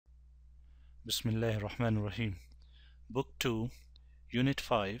Bismillahir Rahmanir Rahim. Book 2, Unit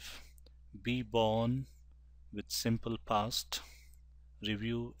 5, Be Born with Simple Past,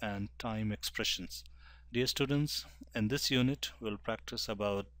 Review and Time Expressions. Dear students, in this unit we'll practice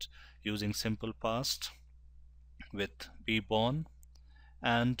about using simple past with be born,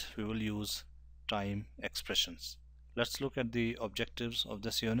 and we will use time expressions. Let's look at the objectives of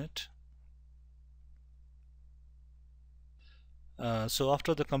this unit. So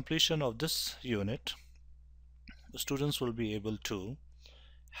after the completion of this unit, the students will be able to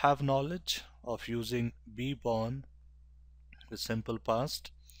have knowledge of using be born with simple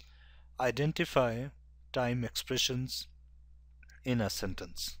past, identify time expressions in a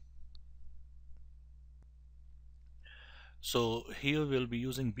sentence. So here we'll be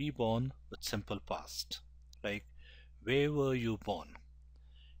using be born with simple past, like where were you born?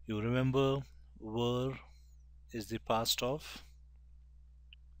 You remember were is the past of,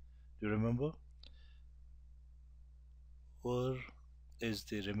 you remember were is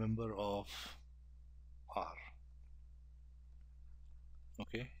the remember of are.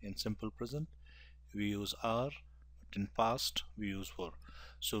 Okay, in simple present we use are, but in past we use were.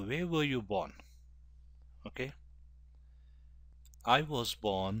 So where were you born? Okay, I was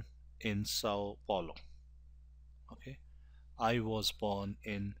born in Sao Paulo. Okay, I was born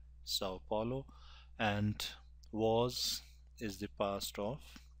in Sao Paulo, and was is the past of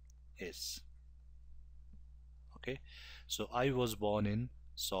is. Okay, so I was born in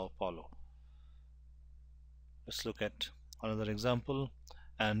Sao Paulo. Let's look at another example.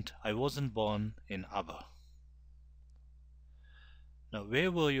 And I wasn't born in Aba. Now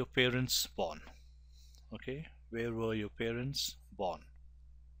where were your parents born? Okay, where were your parents born?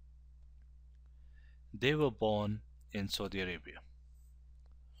 They were born in Saudi Arabia.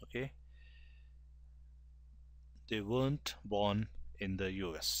 Okay, they weren't born in the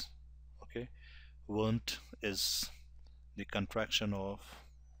US. Okay, weren't is the contraction of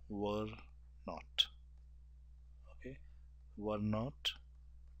were not. Okay, were not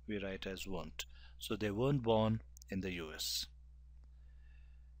we write as weren't. So they weren't born in the US.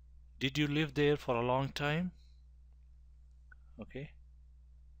 Did you live there for a long time? Okay,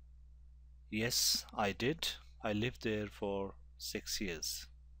 yes, I did. I lived there for 6 years.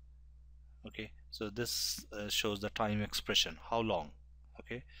 Okay, so this shows the time expression, how long.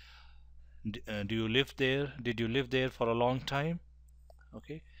 Okay, do you live there? Did you live there for a long time?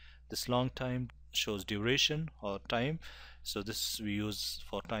 Okay, this long time shows duration or time, so this we use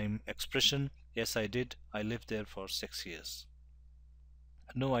for time expression. Yes, I did. I lived there for 6 years.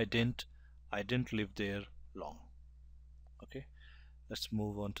 No, I didn't live there long. Okay, let's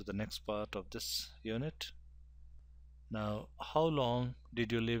move on to the next part of this unit. Now, how long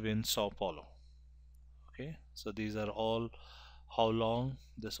did you live in Sao Paulo? Okay, so these are all how long.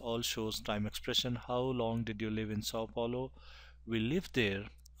 This all shows time expression. How long did you live in Sao Paulo? We lived there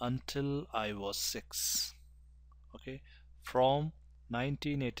until I was 6. Okay, from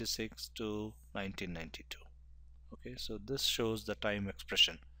 1986 to 1992. Okay, so this shows the time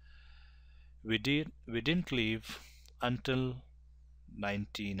expression. We didn't leave until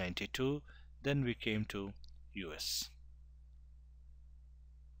 1992, then we came to US.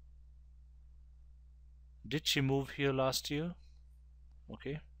 Did she move here last year?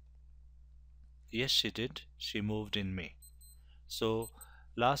 Okay, yes, she did. She moved in May. So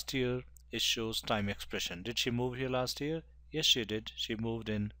last year it shows time expression. Did she move here last year? Yes, she did. She moved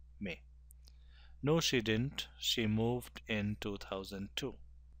in May. No, she didn't. She moved in 2002.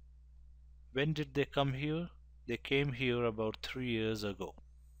 When did they come here? They came here about 3 years ago.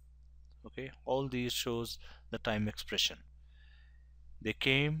 Okay, all these shows the time expression. They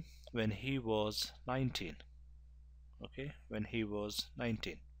came when he was 19. Okay, when he was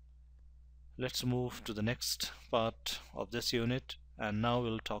 19. Let's move to the next part of this unit, and now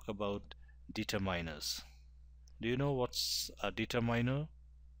we'll talk about determiners. Do you know what's a determiner?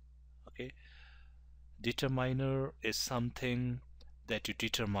 Okay, determiner is something that you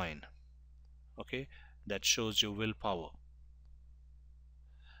determine. Okay, that shows your willpower.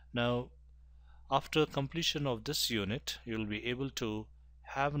 Now, after completion of this unit, you'll be able to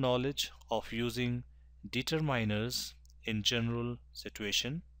have knowledge of using determiners in general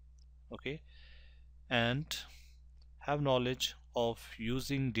situation. Okay, and have knowledge of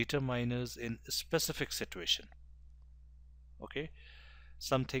using determiners in specific situation. Okay,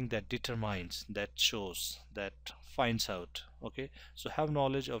 something that determines, that shows, that finds out. Okay, so have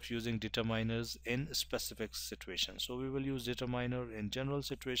knowledge of using determiners in specific situation. So we will use determiner in general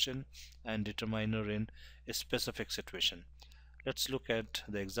situation and determiner in a specific situation. Let's look at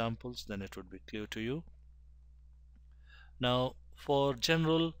the examples, then it would be clear to you. Now for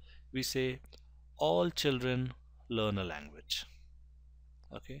general, we say all children learn a language.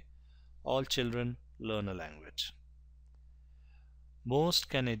 Okay, all children learn a language. Most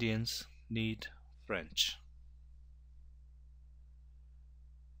Canadians need French.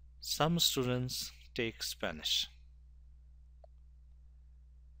 Some students take Spanish.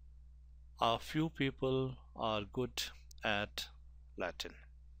 A few people are good at Latin.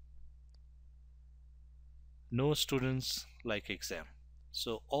 No students like exam.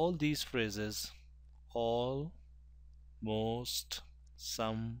 So all these phrases, all, most,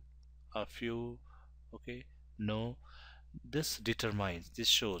 some, a few, okay, no, this determines, this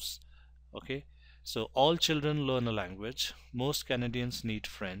shows, okay. So all children learn a language. Most Canadians need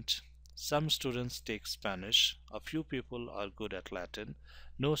French. Some students take Spanish. A few people are good at Latin.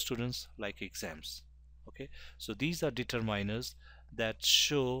 No students like exams. Okay, so these are determiners that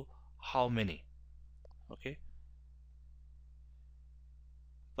show how many. Okay,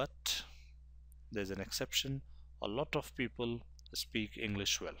 but there's an exception. A lot of people speak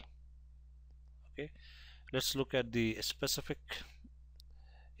English well. Okay, let's look at the specific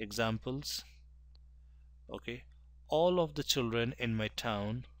examples. Okay, all of the children in my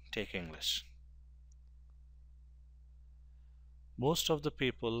town take English. Most of the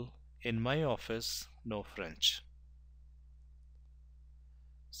people in my office know French.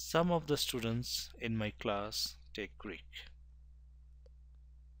 Some of the students in my class take Greek.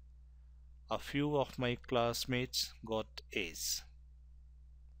 A few of my classmates got A's.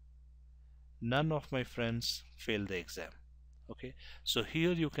 None of my friends failed the exam. Okay, so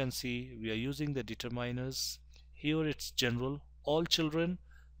here you can see we are using the determiners. Here it's general, all children,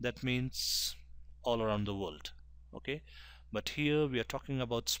 that means all around the world. Okay, but here we are talking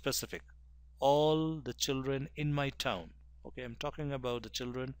about specific, all the children in my town. Okay, I'm talking about the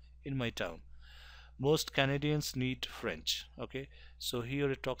children in my town. Most Canadians need French. Okay, so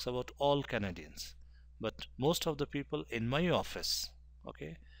here it talks about all Canadians, but most of the people in my office.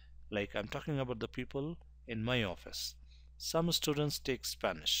 Okay, like I'm talking about the people in my office. Some students take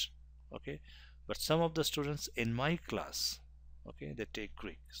Spanish. Okay, but some of the students in my class, okay, they take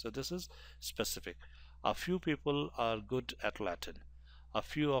Greek. So this is specific. A few people are good at Latin. A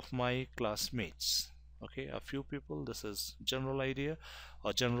few of my classmates. Okay, a few people, this is general idea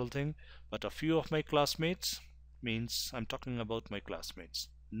or general thing, but a few of my classmates means I'm talking about my classmates.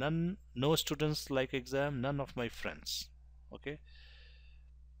 None, no students like exam, none of my friends. Okay,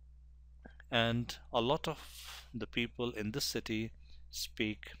 and a lot of the people in this city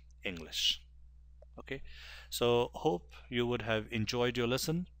speak English. Okay, so hope you would have enjoyed your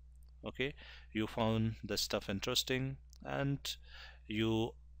lesson. Okay, you found this stuff interesting and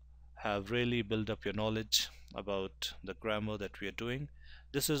you have really built up your knowledge about the grammar that we are doing.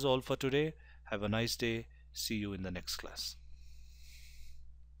 This is all for today. Have a nice day. See you in the next class.